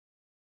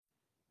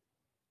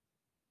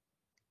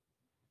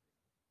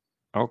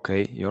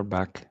Okay, you're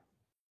back.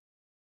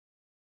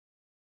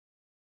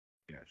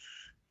 Yes.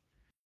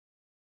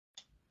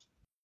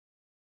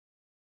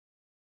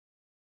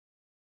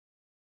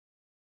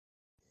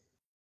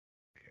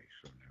 Okay,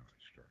 so now I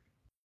start.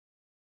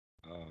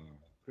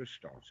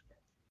 Kristof,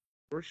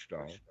 first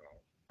off,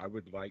 I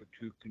would like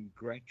to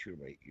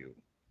congratulate you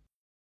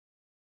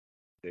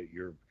that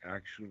you're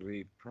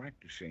actually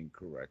practicing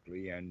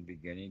correctly and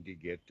beginning to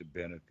get the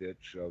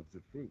benefits of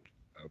the fruit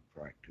of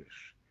practice,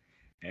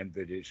 and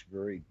that it's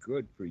very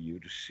good for you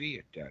to see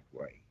it that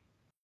way.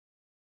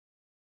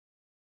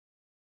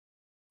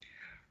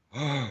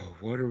 Oh,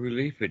 what a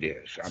relief it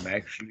is. I'm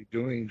actually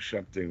doing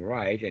something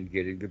right and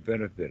getting the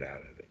benefit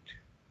out of it.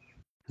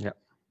 Yeah.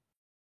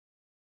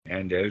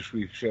 And as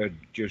we've said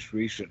just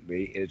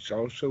recently, it's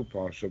also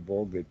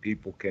possible that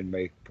people can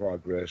make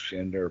progress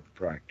in their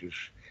practice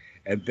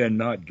and then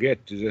not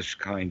get to this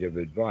kind of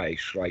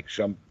advice. Like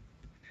some,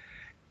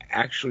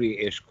 actually,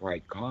 it's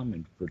quite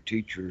common for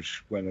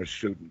teachers when a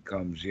student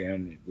comes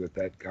in with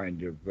that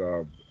kind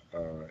of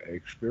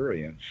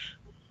experience,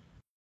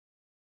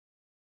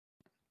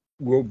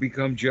 will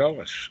become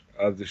jealous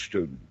of the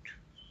student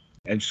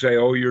and say,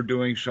 oh, you're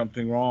doing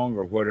something wrong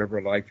or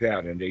whatever like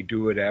that. And they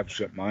do it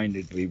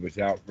absent-mindedly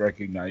without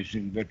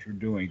recognizing that you're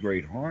doing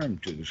great harm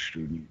to the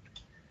student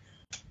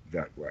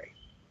that way.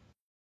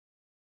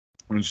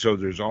 And so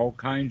there's all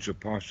kinds of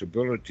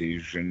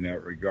possibilities in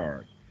that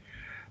regard.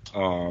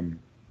 Um,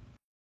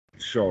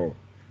 so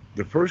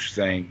the first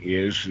thing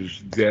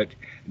is that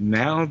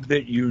now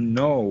that you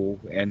know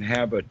and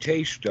have a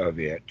taste of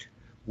it,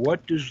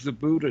 what does the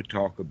Buddha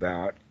talk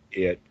about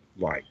it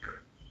like?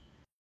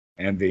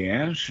 And the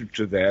answer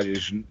to that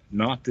is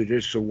not that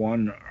it's a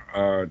one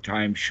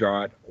time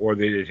shot or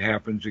that it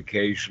happens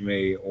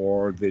occasionally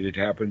or that it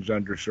happens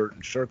under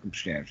certain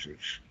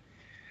circumstances,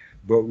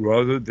 but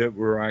rather that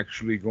we're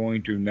actually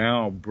going to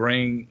now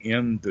bring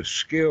in the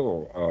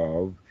skill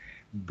of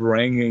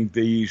bringing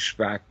these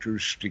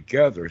factors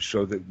together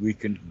so that we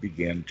can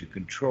begin to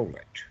control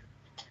it.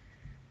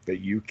 That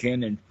you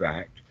can, in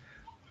fact,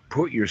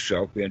 put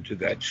yourself into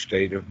that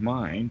state of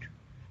mind,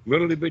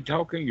 literally be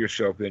talking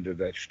yourself into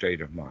that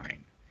state of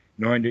mind.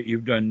 Knowing that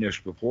you've done this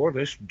before,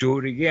 let's do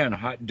it again.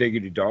 Hot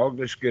diggity dog,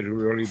 let's get a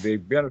really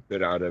big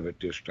benefit out of it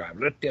this time.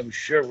 Let them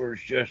shivers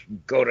just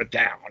go to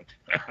town.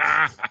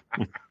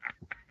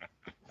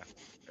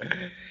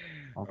 Okay.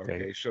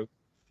 Okay, so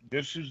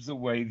this is the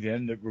way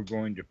then that we're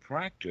going to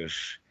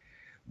practice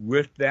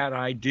with that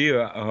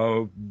idea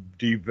of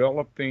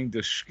developing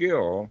the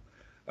skill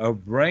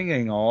of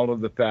bringing all of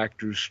the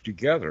factors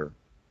together,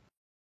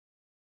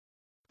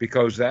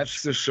 because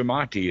that's the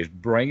samadhi, is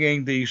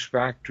bringing these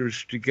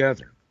factors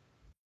together.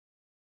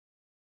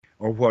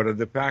 Or what are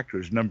the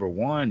factors? Number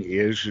one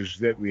is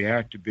that we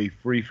have to be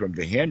free from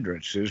the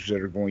hindrances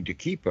that are going to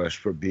keep us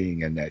from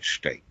being in that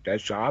state.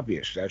 That's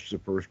obvious. That's the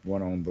first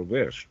one on the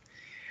list.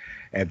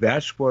 And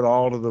that's what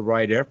all of the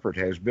right effort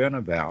has been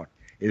about,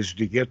 is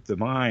to get the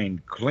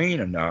mind clean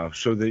enough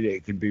so that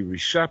it can be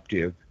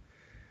receptive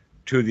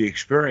to the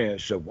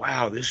experience of,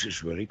 wow, this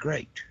is really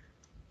great.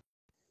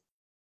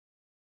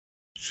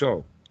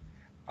 So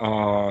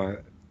uh,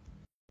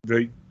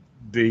 the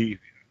the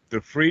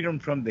the freedom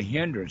from the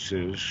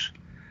hindrances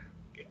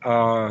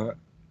uh,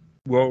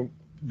 will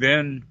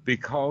then,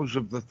 because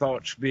of the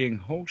thoughts being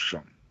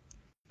wholesome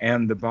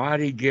and the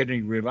body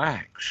getting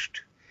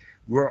relaxed,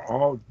 we're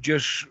all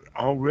just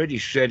already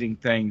setting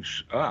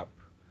things up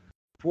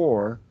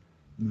for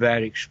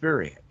that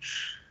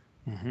experience.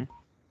 Hmm.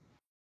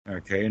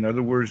 Okay, in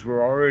other words,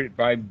 we're already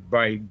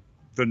by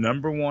the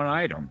number one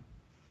item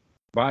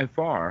by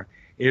far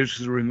is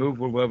the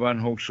removal of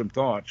unwholesome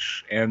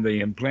thoughts and the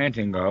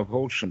implanting of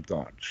wholesome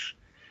thoughts.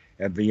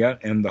 And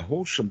the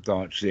wholesome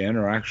thoughts then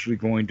are actually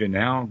going to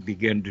now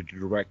begin to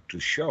direct the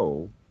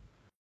show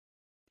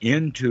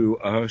into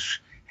us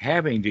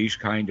having these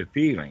kind of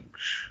feelings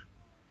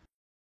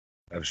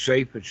of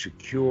safe and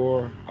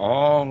secure.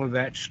 All of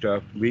that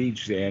stuff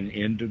leads then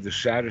into the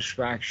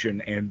satisfaction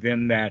and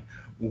then that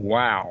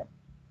wow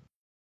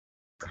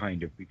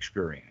kind of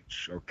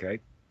experience. Okay,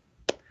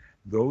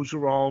 those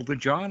are all the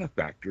jhana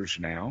factors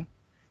now.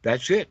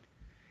 That's it,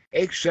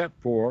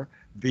 except for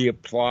the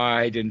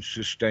applied and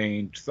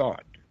sustained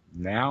thought.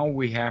 Now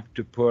we have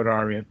to put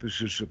our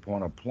emphasis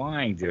upon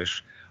applying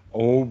this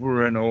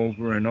over and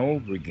over and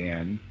over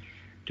again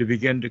to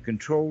begin to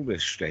control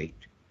this state.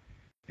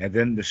 And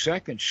then the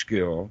second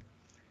skill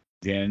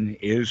then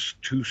is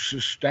to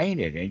sustain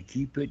it and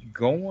keep it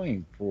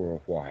going for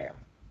a while.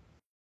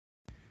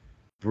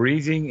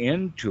 Breathing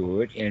into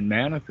it and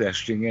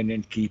manifesting it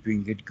and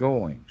keeping it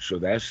going. So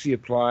that's the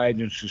applied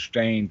and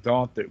sustained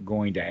thought that we're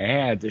going to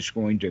add that's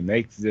going to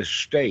make this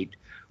state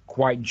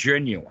quite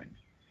genuine.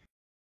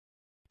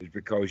 Is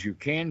because you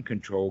can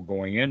control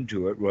going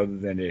into it rather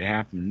than it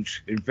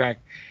happens. In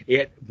fact,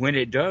 it when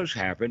it does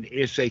happen,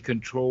 it's a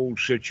controlled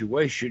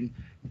situation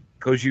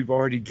because you've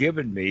already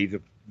given me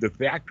the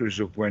factors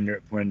of when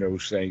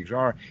those things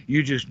are.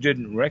 You just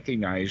didn't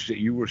recognize that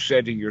you were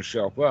setting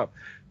yourself up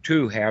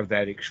to have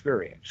that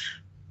experience.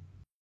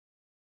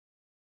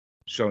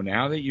 So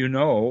now that you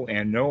know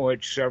and know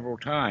it several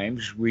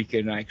times, we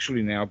can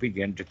actually now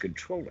begin to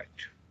control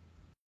it.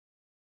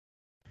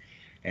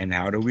 And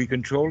how do we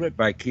control it?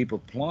 By keep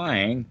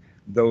applying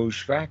those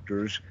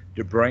factors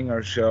to bring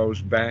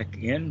ourselves back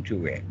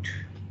into it.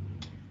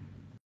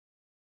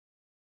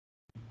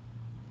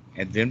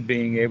 And then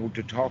being able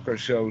to talk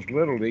ourselves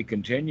literally,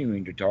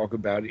 continuing to talk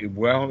about it.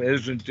 Well,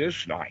 isn't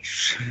this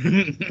nice?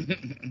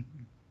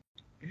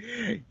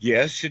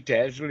 Yes, it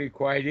actually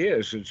quite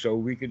is. And so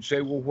we can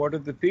say, well, what are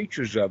the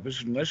features of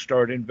us? And let's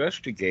start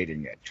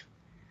investigating it.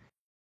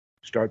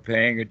 Start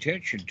paying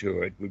attention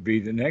to it would be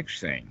the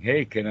next thing.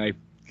 Hey, can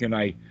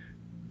I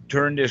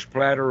turn this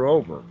platter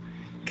over?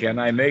 Can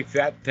I make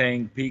that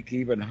thing peak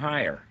even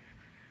higher?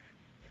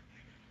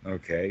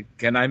 Okay.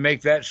 Can I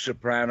make that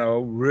soprano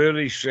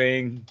really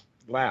sing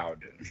loud?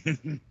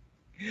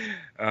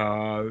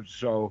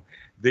 So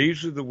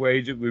these are the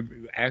ways that we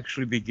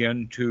actually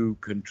begin to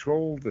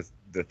control the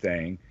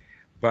thing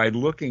by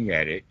looking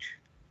at it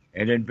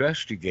and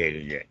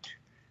investigating it.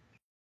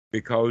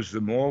 Because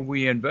the more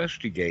we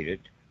investigate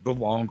it, the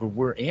longer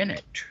we're in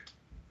it.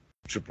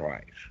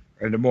 Surprise.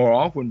 And the more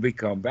often we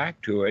come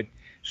back to it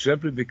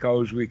simply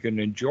because we can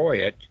enjoy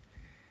it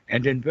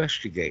and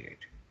investigate it.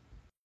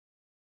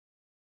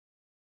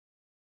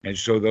 And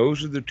so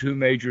those are the two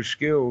major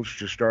skills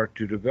to start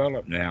to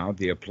develop now,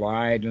 the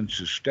applied and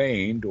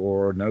sustained,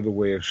 or another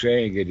way of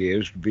saying it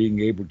is being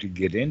able to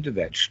get into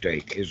that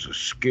state is a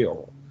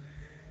skill.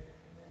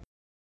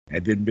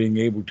 And then being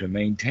able to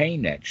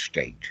maintain that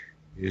state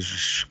is a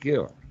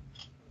skill.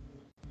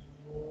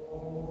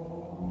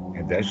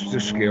 And that's the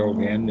skill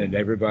then, and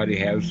everybody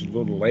has a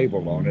little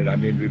label on it. I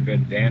mean, we've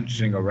been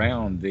dancing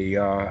around the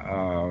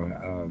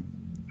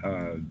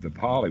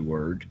Pali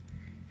word,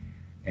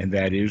 and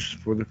that is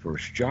for the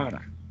first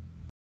jhana.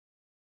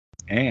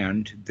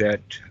 And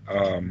that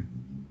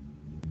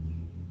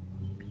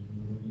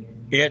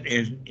it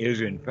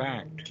is in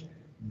fact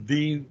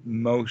the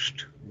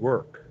most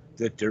work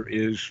that there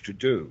is to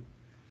do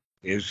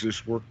is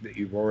this work that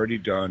you've already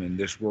done and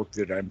this work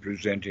that I'm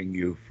presenting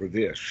you for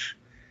this.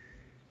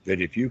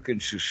 That if you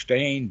can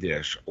sustain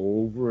this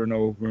over and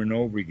over and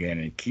over again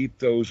and keep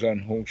those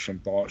unwholesome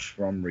thoughts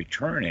from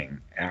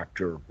returning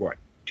after,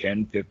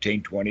 10,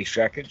 15, 20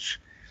 seconds,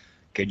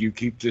 can you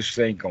keep this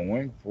thing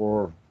going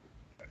for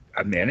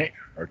a minute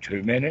or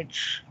 2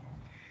 minutes?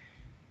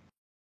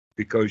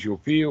 Because you'll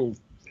feel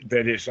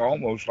that it's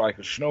almost like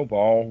a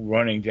snowball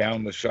running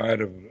down the side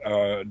of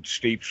a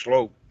steep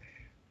slope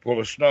full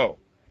of snow.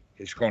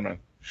 It's going to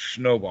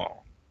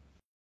snowball.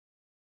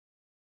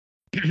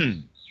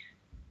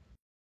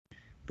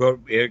 But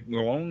it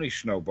will only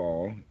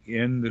snowball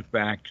in the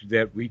fact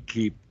that we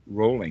keep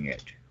rolling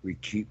it, we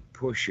keep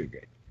pushing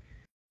it,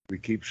 we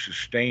keep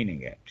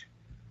sustaining it.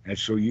 And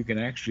so you can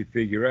actually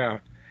figure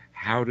out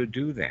how to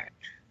do that.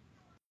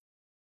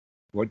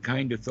 What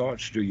kind of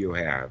thoughts do you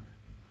have?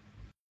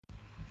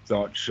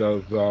 Thoughts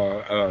of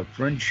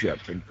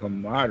friendship and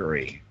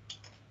camaraderie,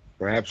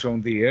 perhaps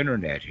on the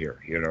internet here.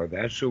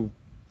 That's a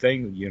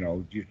thing,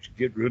 you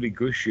get really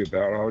gushy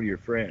about all your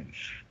friends.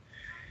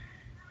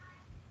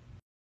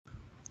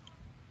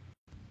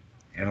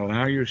 And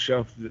allow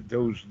yourself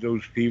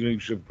those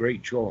feelings of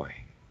great joy.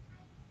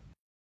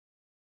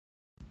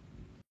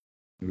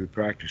 We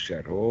practice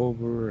that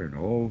over and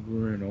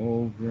over and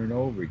over and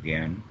over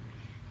again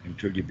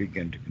until you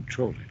begin to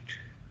control it.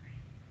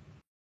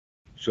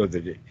 So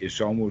that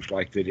it's almost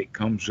like that it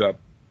comes up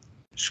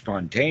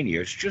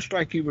spontaneous, just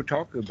like you were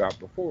talking about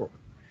before,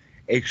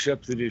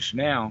 except that it's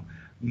now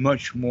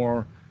much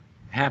more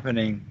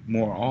happening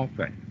more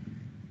often,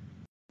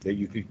 that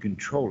you can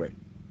control it.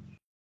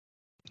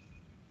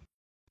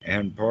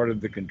 And part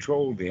of the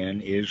control then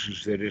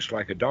is that it's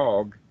like a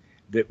dog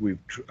that we've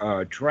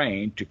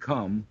trained to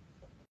come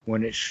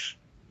when it's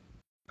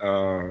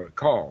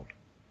called.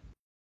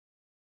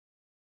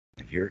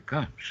 And here it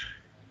comes.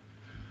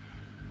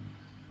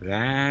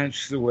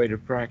 That's the way to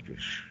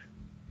practice.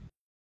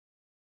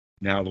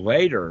 Now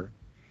later,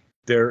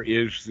 there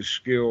is the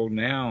skill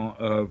now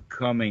of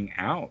coming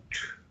out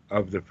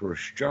of the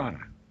first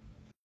jhana.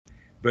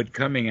 But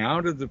coming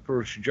out of the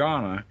first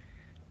jhana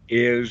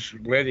is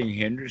letting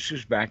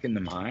hindrances back in the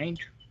mind?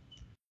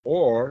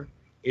 Or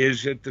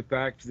is it the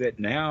fact that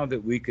now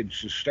that we can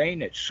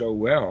sustain it so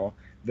well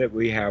that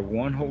we have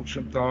one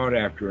wholesome thought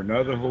after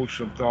another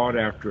wholesome thought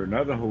after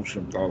another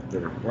wholesome thought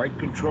that are quite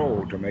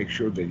controlled to make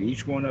sure that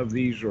each one of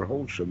these are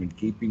wholesome and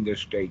keeping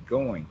this state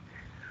going,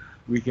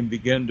 we can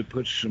begin to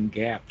put some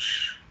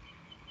gaps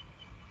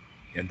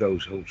in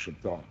those wholesome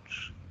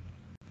thoughts,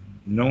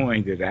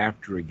 knowing that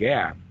after a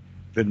gap,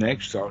 the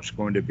next thought's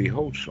going to be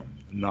wholesome,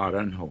 not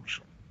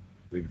unwholesome.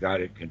 We've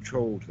got it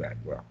controlled that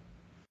well.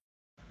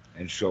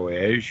 And so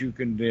as you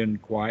can then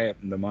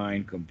quieten the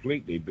mind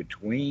completely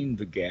between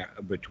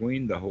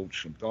the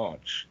wholesome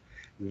thoughts,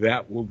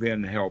 that will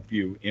then help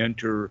you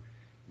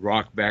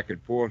rock back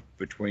and forth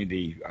between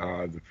the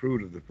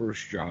fruit of the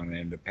first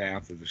jhana and the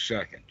path of the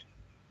second,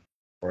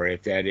 or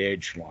at that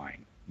edge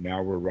line.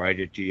 Now we're right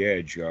at the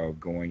edge of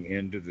going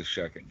into the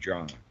second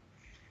jhana.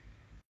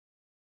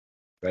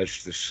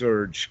 That's the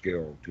third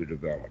skill to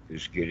develop,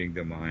 is getting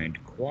the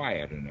mind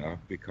quiet enough,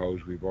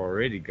 because we've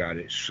already got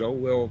it so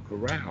well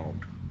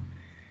corralled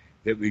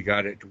that we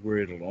got it to where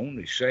it'll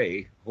only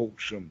say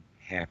wholesome,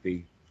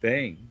 happy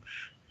things.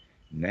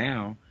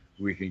 Now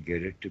we can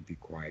get it to be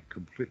quiet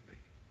completely.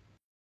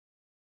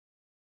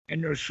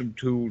 And there's some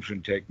tools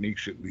and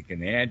techniques that we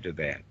can add to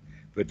that,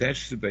 but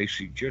that's the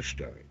basic gist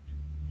of it.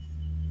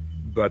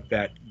 But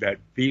that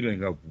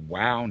feeling of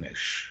wowness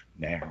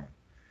now,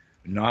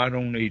 not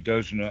only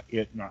does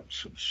it not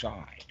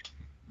subside,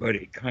 but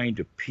it kind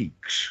of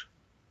peaks.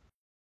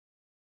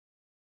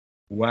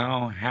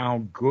 Wow,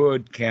 how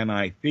good can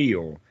I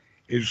feel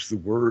is the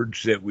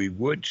words that we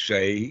would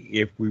say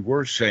if we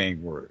were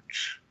saying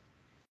words.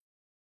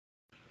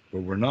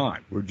 But we're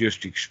not. We're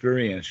just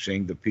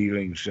experiencing the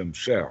feelings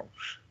themselves.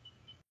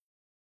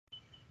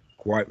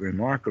 Quite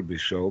remarkably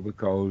so,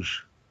 because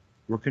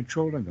we're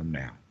controlling them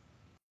now.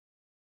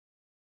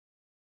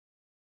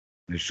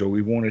 And so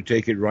we want to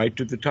take it right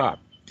to the top.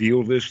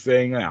 Feel this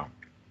thing out.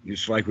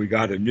 It's like we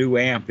got a new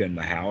amp in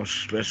the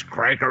house. Let's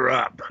crank her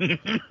up.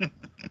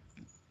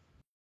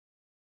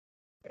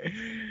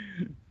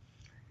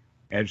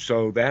 And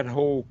so that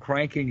whole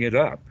cranking it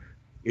up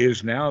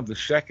is now the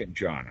second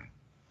jhana,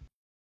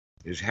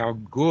 is how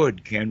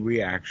good can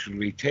we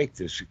actually take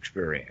this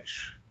experience,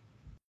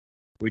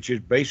 which is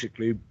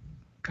basically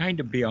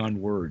kind of beyond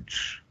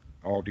words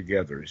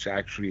altogether. It's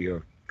actually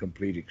a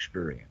complete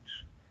experience.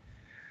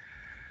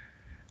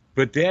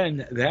 But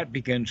then that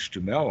begins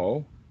to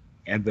mellow,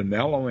 and the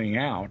mellowing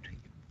out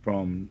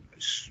from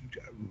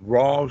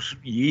raw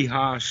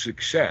yeehaw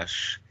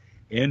success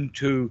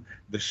into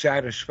the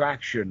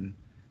satisfaction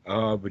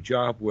of a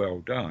job well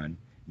done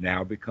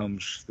now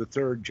becomes the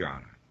third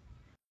jhana.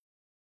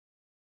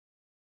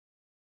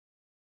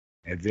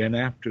 And then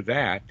after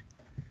that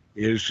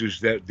is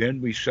that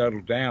then we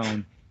settle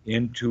down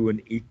into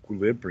an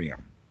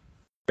equilibrium.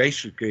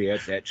 Basically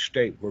at that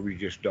state where we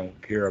just don't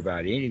care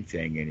about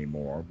anything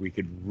anymore, we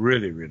can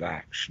really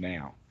relax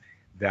now.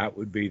 That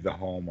would be the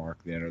hallmark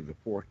then of the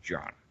fourth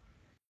jhana,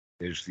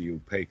 is the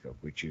upekkha,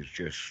 which is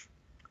just,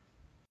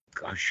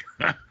 gosh,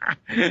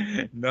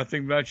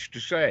 nothing much to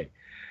say.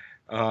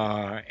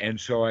 And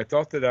so I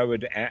thought that I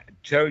would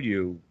tell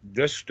you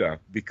this stuff,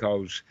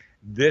 because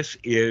this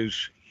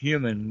is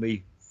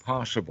humanly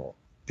possible.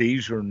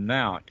 These are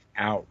not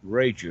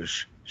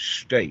outrageous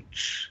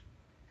states.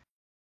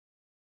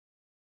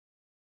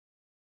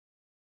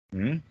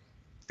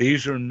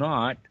 These are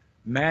not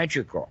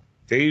magical.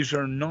 These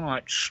are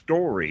not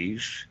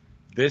stories.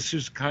 This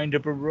is kind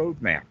of a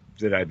roadmap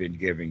that I've been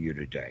giving you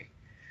today.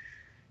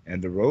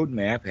 And the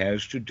roadmap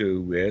has to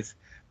do with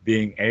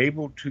being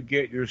able to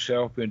get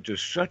yourself into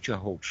such a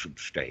wholesome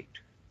state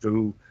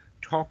through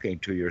talking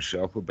to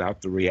yourself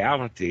about the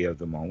reality of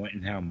the moment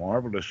and how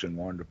marvelous and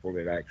wonderful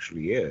it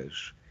actually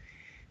is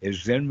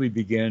then we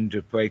begin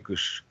to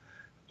focus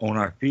on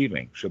our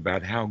feelings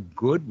about how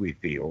good we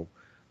feel,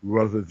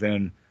 rather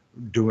than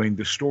doing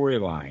the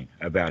storyline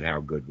about how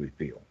good we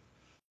feel.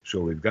 So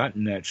we've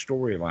gotten that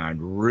storyline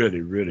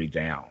really, really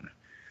down.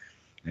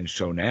 And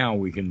so now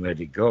we can let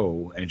it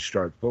go and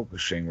start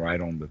focusing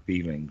right on the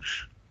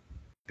feelings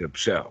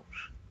themselves.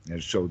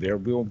 And so there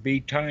will be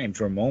times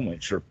or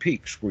moments or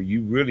peaks where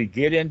you really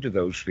get into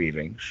those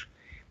feelings,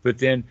 but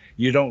then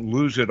you don't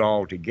lose it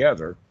all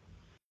together,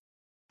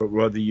 but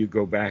rather you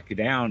go back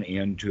down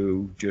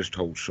into just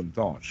wholesome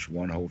thoughts,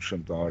 one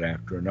wholesome thought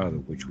after another,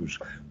 which was,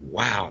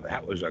 wow,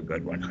 that was a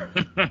good one.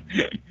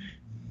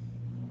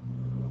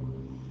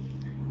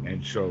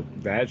 And so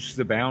that's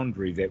the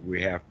boundary that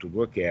we have to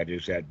look at,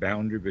 is that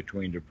boundary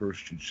between the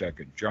first and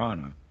second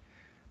jhana,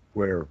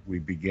 where we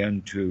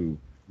begin to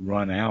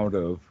run out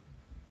of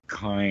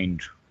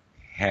kind,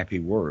 happy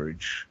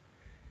words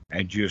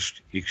and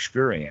just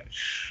experience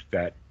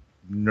that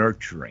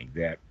nurturing,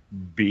 that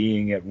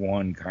being at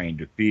one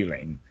kind of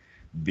feeling,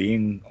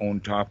 being on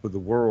top of the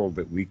world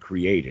that we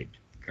created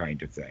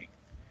kind of thing.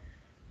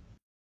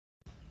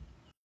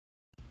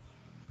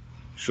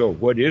 So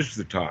what is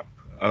the top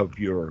of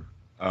your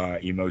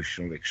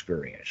emotional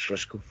experience?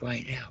 Let's go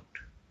find out.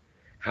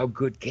 How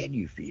good can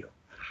you feel?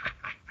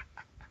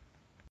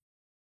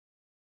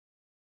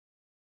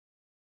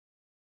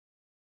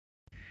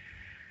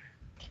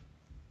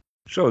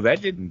 So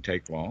that didn't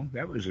take long.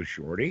 That was a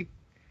shorty.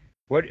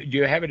 What, do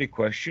you have any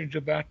questions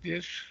about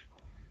this?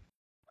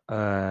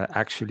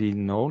 Actually,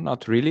 no,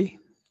 not really.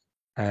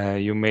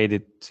 You made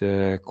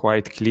it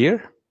quite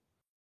clear.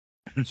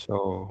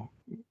 So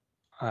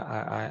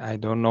I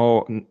don't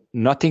know,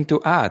 nothing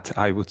to add,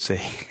 I would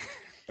say.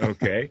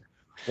 Okay.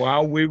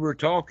 While we were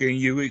talking,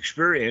 you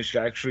experienced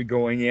actually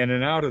going in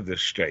and out of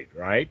this state,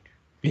 right?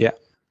 Yeah,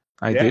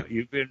 I did.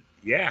 You've been,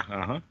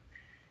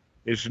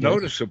 It's Yes.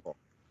 noticeable.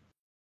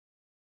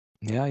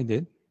 Yeah, I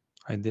did.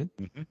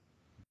 Mm-hmm.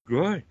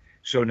 Good.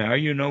 So now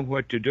you know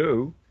what to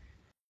do.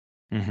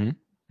 Mm-hmm.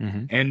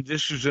 Mm-hmm. And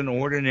this is an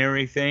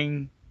ordinary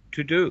thing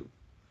to do.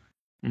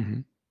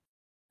 Mm-hmm.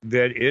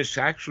 That it's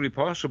actually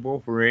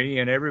possible for any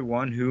and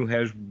everyone who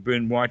has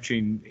been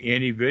watching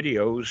any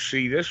videos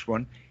see this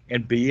one,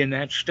 and be in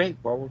that state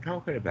while we're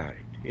talking about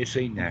it. It's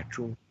a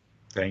natural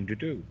thing to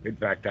do. In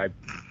fact, I've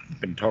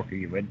been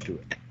talking you into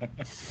it.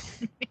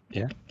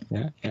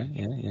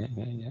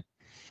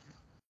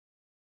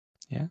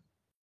 Yeah.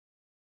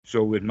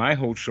 So with my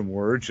wholesome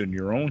words and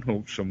your own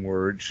wholesome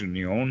words and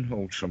your own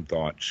wholesome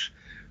thoughts,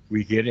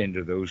 we get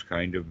into those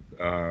kind of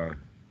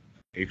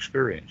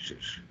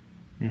experiences.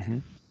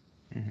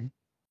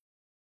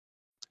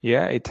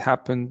 Yeah, it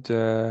happened.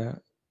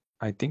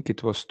 I think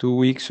it was 2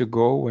 weeks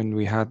ago when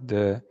we had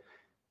the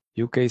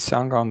UK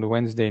Sangha on the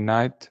Wednesday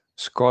night.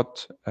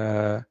 Scott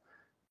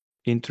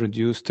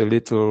introduced a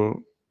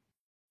little,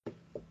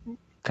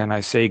 can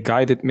I say,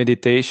 guided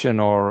meditation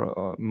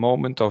or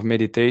moment of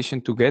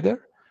meditation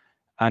together.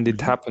 And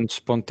it happened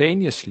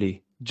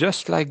spontaneously,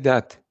 just like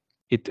that.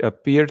 It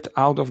appeared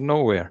out of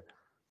nowhere.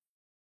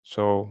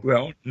 So,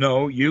 Well,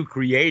 no, you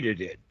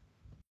created it.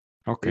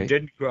 okay. It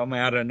didn't come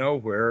out of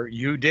nowhere.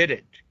 You did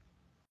it.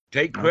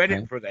 Take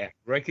credit for that.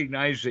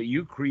 Recognize that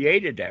you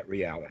created that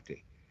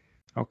reality.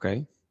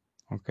 Okay.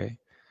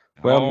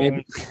 Well,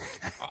 maybe.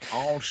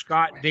 All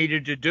Scott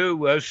needed to do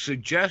was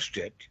suggest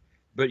it,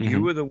 but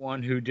you were the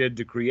one who did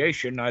the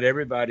creation. Not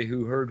everybody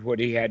who heard what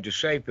he had to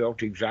say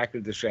felt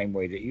exactly the same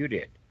way that you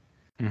did.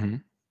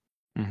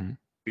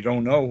 You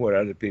don't know what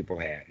other people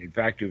had. In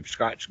fact, if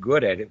Scott's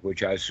good at it,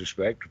 which I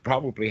suspect,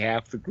 probably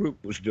half the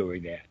group was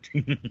doing that.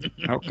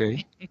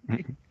 Okay.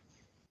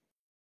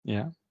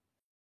 Yeah.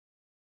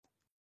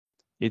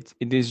 It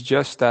is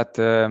just that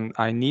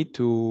I need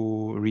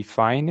to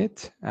refine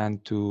it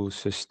and to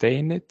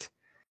sustain it.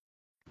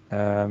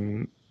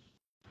 It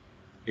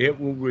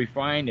will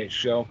refine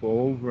itself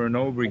over and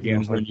over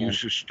again when you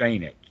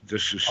sustain it. The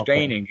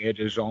sustaining it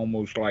is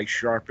almost like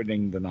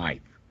sharpening the knife.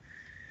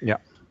 Yeah.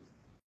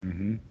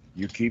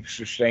 You keep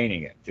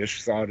sustaining it.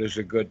 This thought is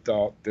a good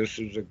thought. This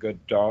is a good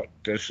thought.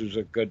 This is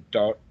a good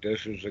thought.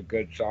 This is a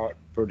good thought.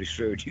 Pretty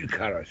soon you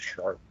got a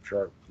sharp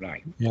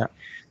knife. Yeah.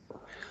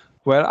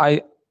 Well,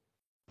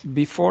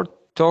 before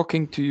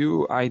talking to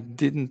you, I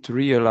didn't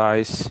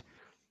realize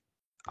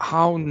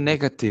how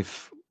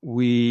negative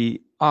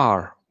we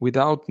are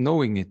without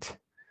knowing it.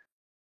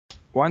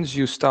 Once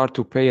you start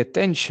to pay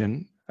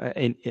attention,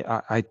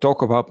 I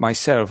talk about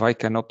myself, I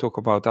cannot talk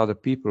about other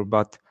people,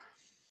 but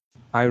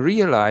I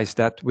realize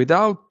that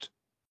without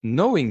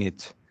knowing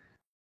it,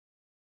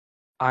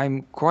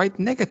 I'm quite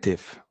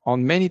negative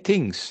on many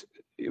things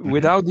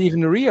without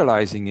even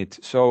realizing it.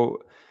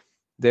 So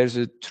there's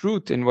a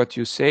truth in what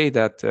you say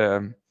that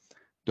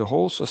the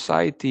whole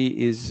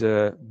society is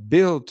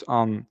built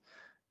on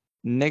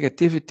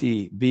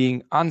negativity,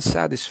 being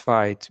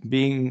unsatisfied,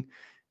 being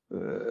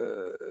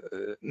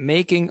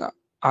making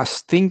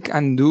us think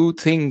and do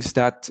things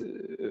that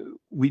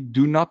we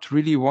do not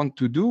really want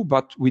to do,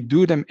 but we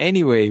do them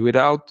anyway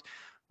without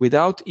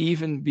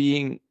even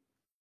being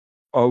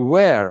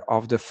aware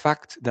of the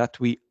fact that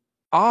we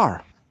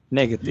are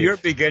negative. You're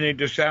beginning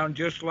to sound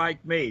just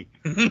like me.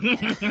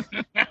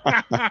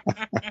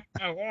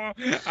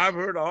 I've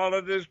heard all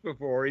of this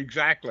before.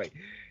 Exactly.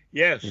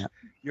 Yes,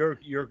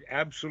 you're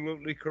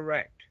absolutely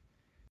correct.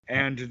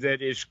 And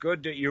that it's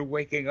good that you're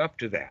waking up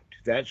to that.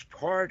 That's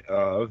part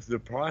of the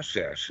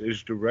process,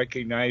 is to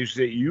recognize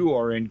that you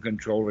are in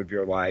control of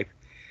your life,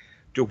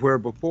 to where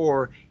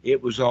before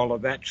it was all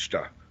of that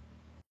stuff.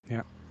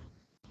 Yeah.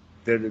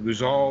 That it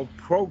was all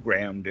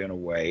programmed in a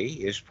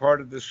way as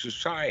part of the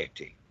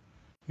society.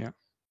 Yeah.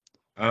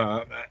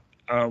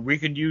 We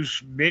can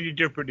use many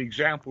different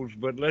examples,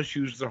 but let's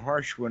use the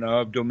harsh one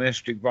of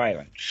domestic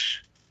violence,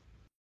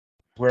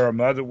 where a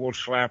mother will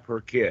slap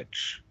her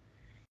kids.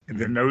 And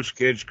then those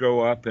kids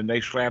grow up and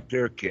they slap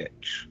their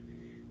kids.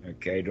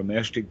 Okay,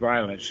 domestic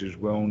violence is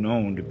well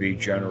known to be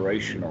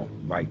generational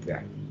like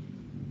that,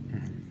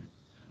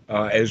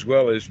 as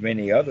well as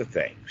many other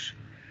things.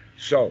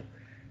 So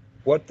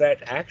what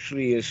that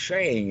actually is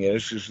saying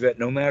is that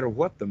no matter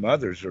what the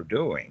mothers are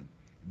doing,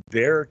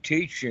 they're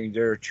teaching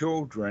their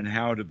children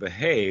how to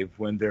behave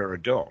when they're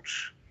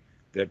adults,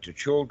 that the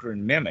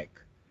children mimic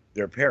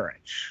their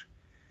parents.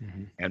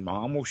 And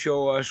mom will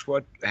show us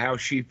how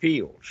she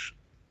feels.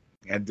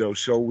 And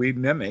so we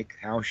mimic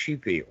how she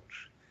feels.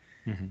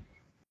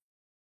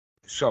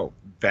 So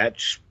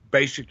that's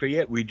basically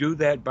it. We do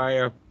that by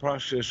a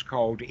process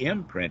called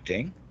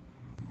imprinting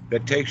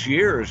that takes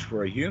years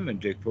for a human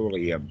to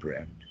fully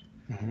imprint.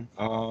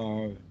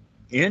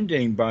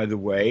 Ending, by the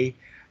way,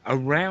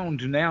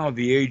 around now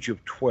the age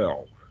of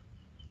 12,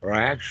 or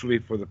actually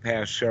for the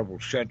past several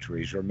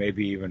centuries, or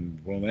maybe even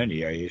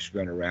millennia, it's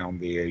been around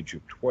the age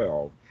of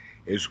 12,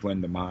 is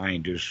when the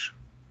mind is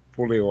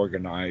fully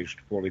organized,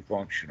 fully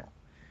functional.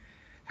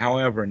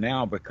 However,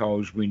 now,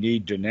 because we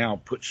need to now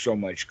put so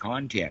much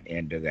content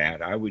into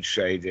that, I would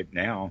say that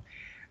now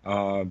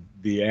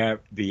the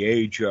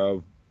age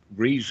of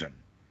reason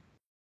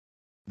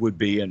would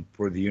be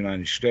for the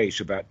United States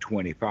about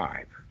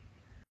 25.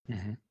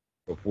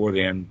 Before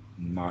then,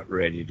 not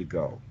ready to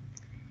go.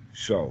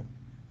 So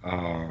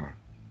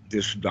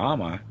this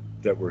Dhamma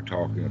that we're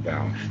talking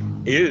about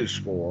is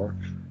for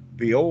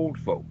the old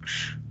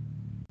folks.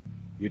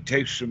 It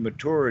takes some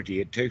maturity,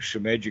 it takes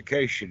some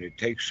education, it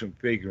takes some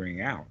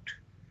figuring out.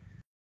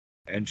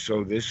 And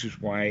so this is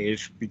why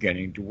it's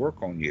beginning to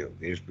work on you,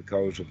 is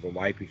because of the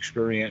life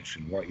experience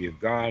and what you've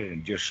got,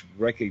 and just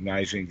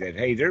recognizing that,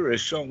 hey, there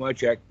is so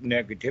much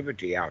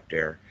negativity out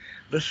there.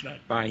 Let's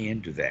not buy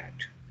into that.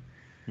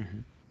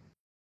 Mhm.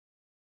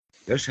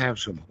 Let's have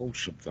some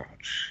wholesome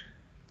thoughts.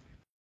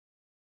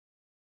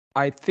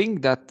 I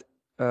think that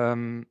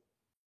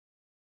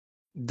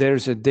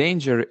there's a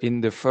danger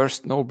in the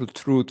first noble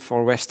truth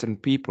for Western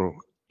people,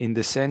 in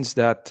the sense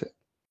that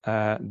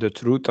the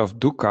truth of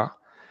dukkha,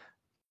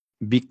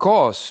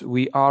 because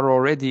we are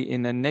already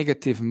in a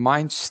negative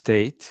mind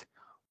state,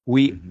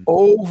 we Mm-hmm.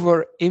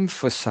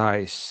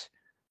 overemphasize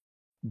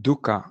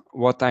dukkha.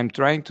 What I'm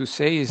trying to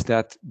say is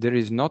that there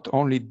is not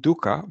only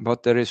dukkha,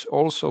 but there is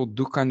also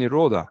dukkha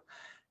nirodha.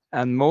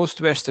 And most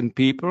Western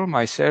people,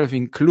 myself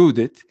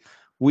included,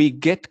 we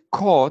get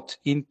caught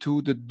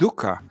into the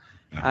dukkha.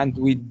 And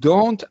we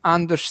don't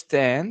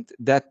understand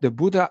that the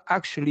Buddha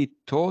actually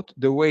taught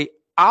the way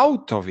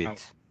out of Out.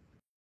 it.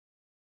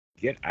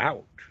 Get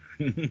out.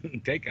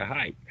 Take a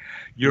hike.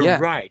 You're Yeah.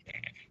 right.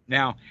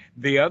 Now,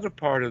 the other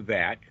part of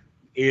that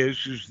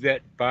is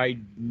that by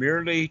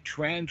merely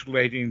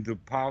translating the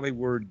Pali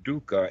word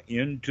dukkha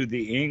into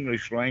the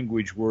English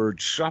language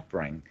word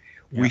suffering,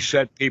 we Yeah.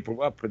 set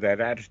people up for that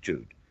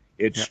attitude.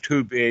 Yeah. It's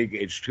too big,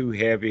 it's too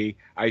heavy,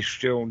 I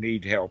still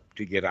need help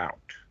to get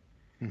out.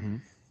 Mm-hmm.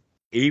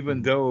 Even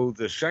Mm-hmm. though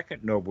the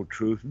second noble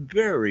truth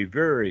very,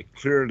 very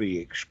clearly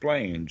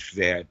explains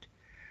that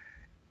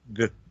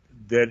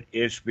that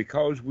it's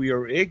because we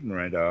are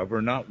ignorant of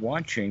or not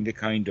watching the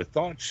kind of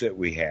thoughts that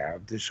we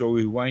have, so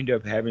we wind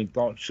up having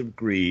thoughts of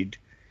greed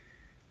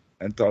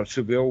and thoughts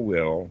of ill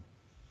will,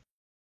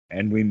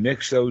 and we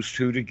mix those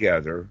two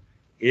together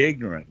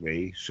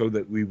ignorantly so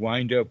that we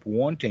wind up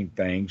wanting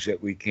things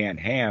that we can't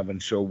have,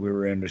 and so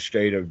we're in a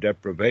state of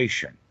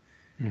deprivation.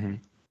 Mm-hmm.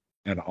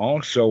 And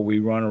also, we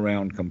run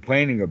around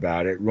complaining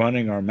about it,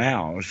 running our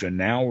mouths, and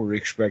now we're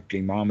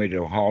expecting mommy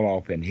to haul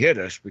off and hit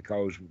us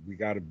because we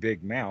got a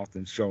big mouth,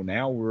 and so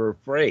now we're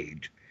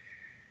afraid.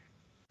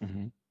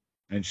 Mm-hmm.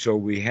 And so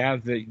we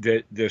have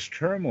this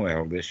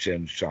turmoil that's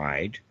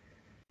inside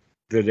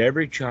that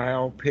every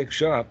child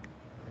picks up,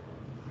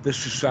 the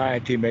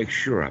society makes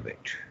sure of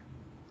it.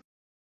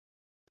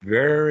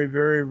 Very,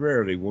 very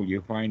rarely will you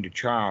find a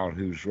child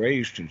who's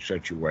raised in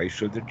such a way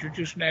so that you're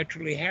just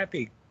naturally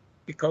happy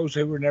because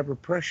they were never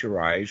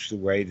pressurized the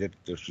way that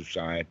the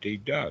society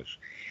does.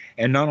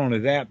 And not only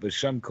that, but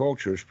some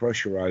cultures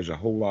pressurize a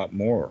whole lot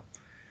more.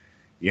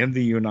 In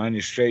the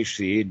United States,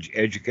 the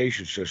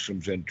education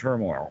system's in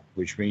turmoil,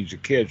 which means the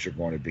kids are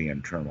going to be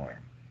in turmoil.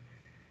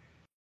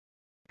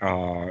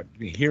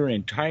 Here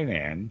in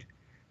Thailand,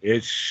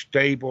 it's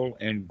stable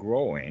and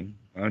growing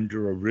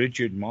under a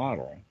rigid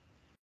model.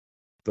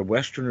 The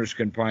Westerners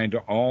can find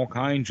all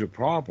kinds of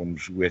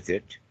problems with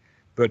it,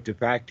 but the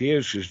fact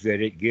is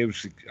that it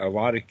gives a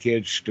lot of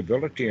kids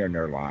stability in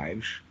their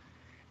lives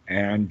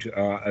and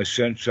a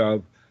sense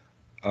of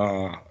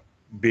uh,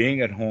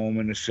 being at home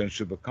and a sense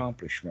of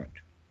accomplishment.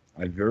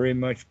 I'm very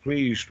much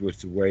pleased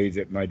with the way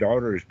that my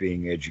daughter is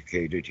being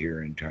educated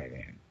here in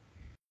Thailand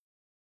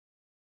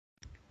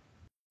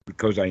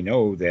because I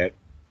know that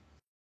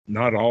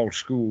not all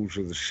schools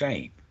are the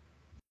same.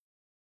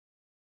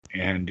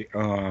 And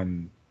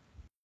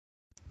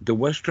the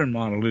Western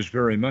model is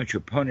very much a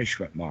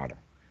punishment model.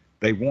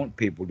 They want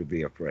people to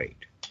be afraid.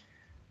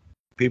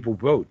 People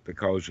vote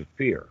because of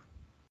fear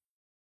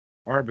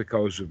or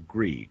because of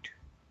greed,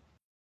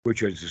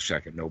 which is the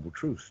second noble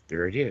truth.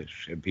 There it is.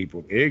 And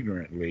people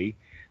ignorantly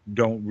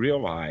don't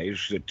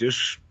realize that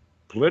this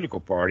political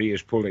party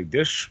is pulling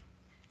this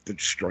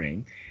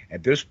string,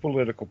 and this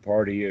political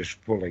party is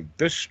pulling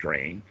this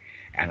string,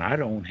 and I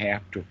don't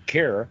have to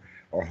care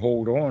or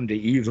hold on to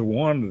either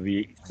one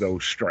of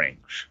those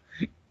strings.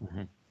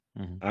 Mm-hmm.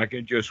 Mm-hmm. I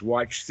can just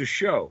watch the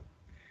show.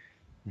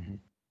 Mm-hmm.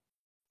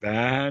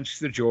 That's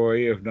the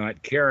joy of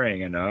not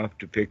caring enough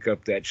to pick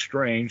up that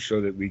string so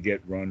that we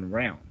get run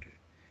around.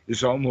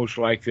 It's almost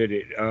like that.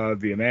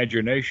 The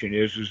imagination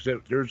is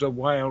that there's a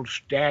wild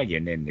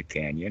stallion in the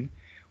canyon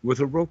with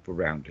a rope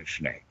around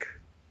its neck,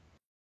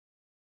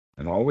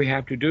 and all we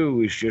have to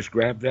do is just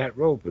grab that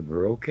rope, and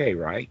we're okay,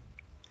 right?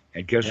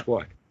 And Yeah. guess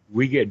what?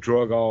 We get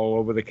drug all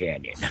over the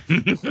canyon.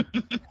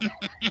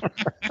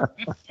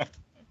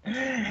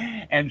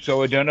 And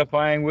so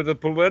identifying with a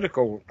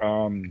political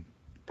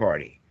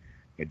party,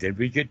 and then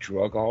we get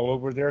drug all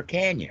over their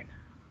canyon,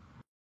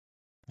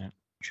 Yeah.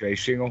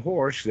 chasing a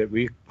horse that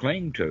we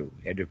cling to.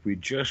 And if we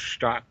just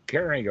stop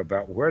caring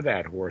about where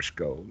that horse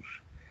goes,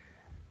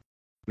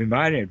 we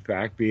might, in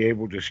fact, be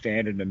able to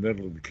stand in the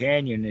middle of the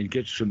canyon and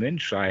get some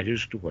insight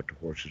as to what the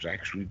horse is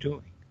actually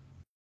doing.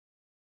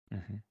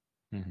 Mm-hmm.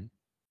 Mm-hmm.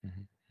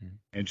 Mm-hmm.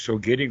 And so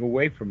getting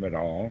away from it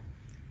all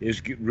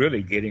is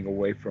really getting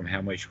away from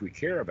how much we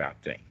care about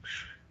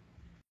things.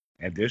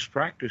 And this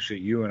practice that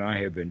you and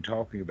I have been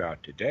talking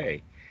about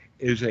today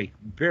is a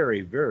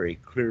very, very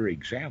clear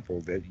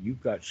example that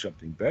you've got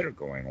something better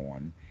going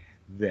on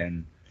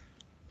than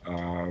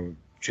uh,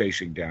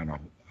 chasing down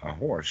a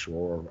horse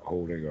or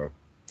holding a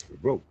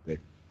rope that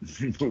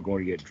we're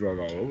going to get drug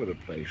all over the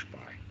place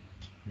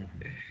by.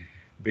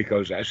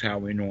 Because that's how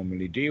we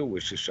normally deal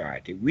with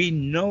society. We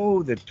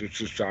know that the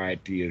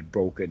society is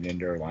broken and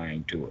they're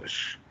lying to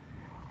us.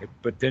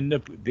 But then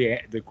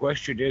the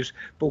question is,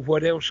 but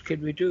what else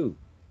can we do?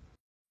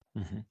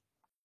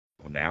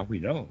 Well, now we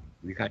know.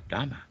 We got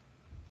Dhamma.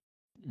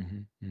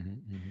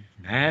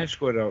 That's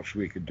what else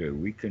we can do.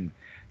 We can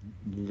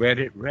let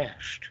it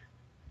rest.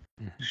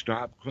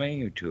 Stop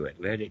clinging to it.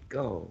 Let it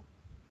go.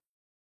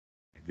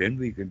 Then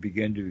we can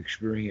begin to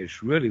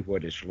experience really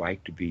what it's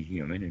like to be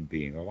human and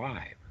being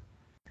alive.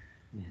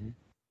 And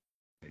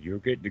you're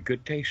getting a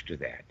good taste of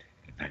that.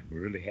 And I'm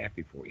really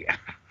happy for you.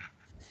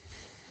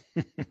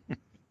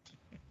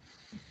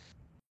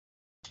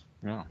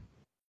 Yeah.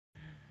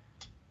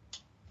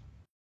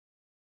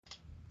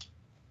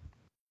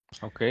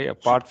 Okay.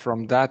 Apart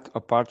from that,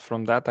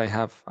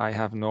 I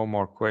have no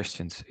more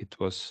questions.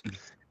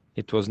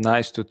 It was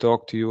nice to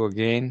talk to you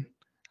again,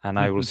 and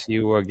I will see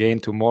you again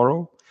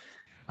tomorrow.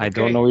 I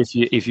don't know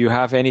if you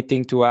have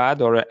anything to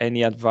add or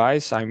any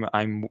advice.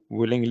 I'm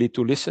willingly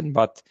to listen,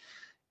 but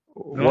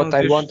what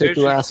I wanted This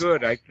to is ask.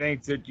 good. I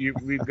think that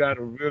we've got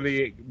a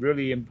really,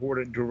 really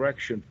important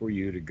direction for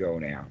you to go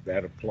now.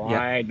 That Yeah.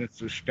 applied and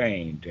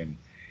sustained,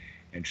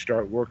 and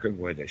start working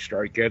with it.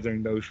 Start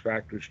gathering those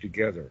factors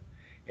together.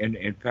 And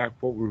in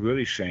fact, what we're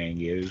really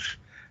saying is,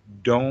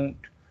 don't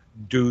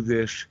do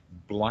this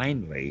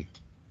blindly.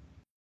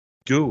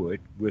 Do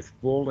it with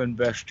full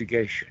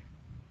investigation.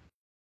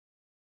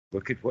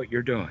 Look at what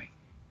you're doing,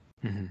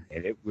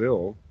 and it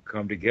will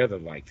come together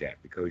like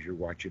that because you're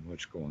watching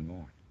what's going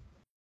on.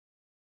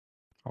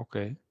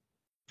 Okay.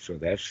 So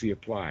that's the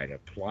applied.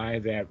 Apply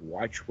that,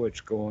 watch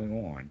what's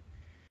going on,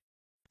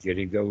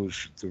 getting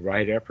the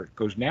right effort.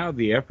 Because now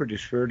the effort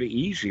is fairly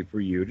easy for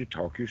you to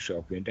talk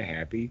yourself into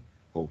happy,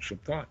 wholesome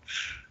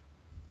thoughts.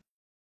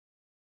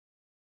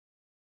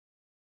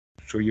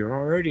 So you're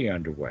already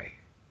underway.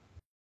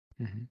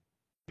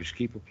 Just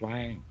keep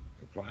applying,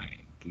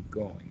 keep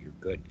going. You're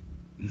good.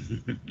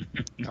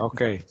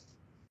 Okay.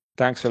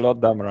 Thanks a lot,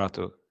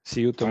 Dhammarato.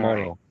 See you All right.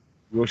 tomorrow.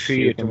 We'll see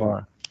See you you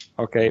tomorrow. tomorrow.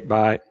 Okay.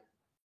 Bye.